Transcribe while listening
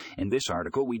In this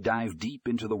article, we dive deep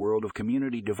into the world of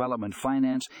community development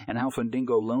finance and how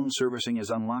Fundingo loan servicing is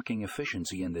unlocking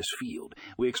efficiency in this field.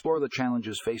 We explore the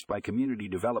challenges faced by community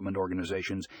development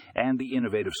organizations and the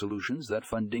innovative solutions that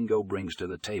Fundingo brings to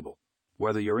the table.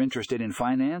 Whether you're interested in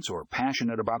finance or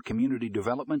passionate about community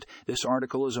development, this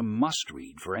article is a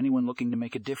must-read for anyone looking to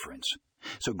make a difference.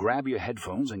 So grab your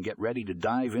headphones and get ready to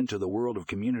dive into the world of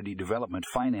community development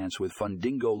finance with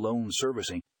Fundingo loan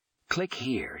servicing. Click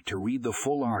here to read the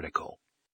full article.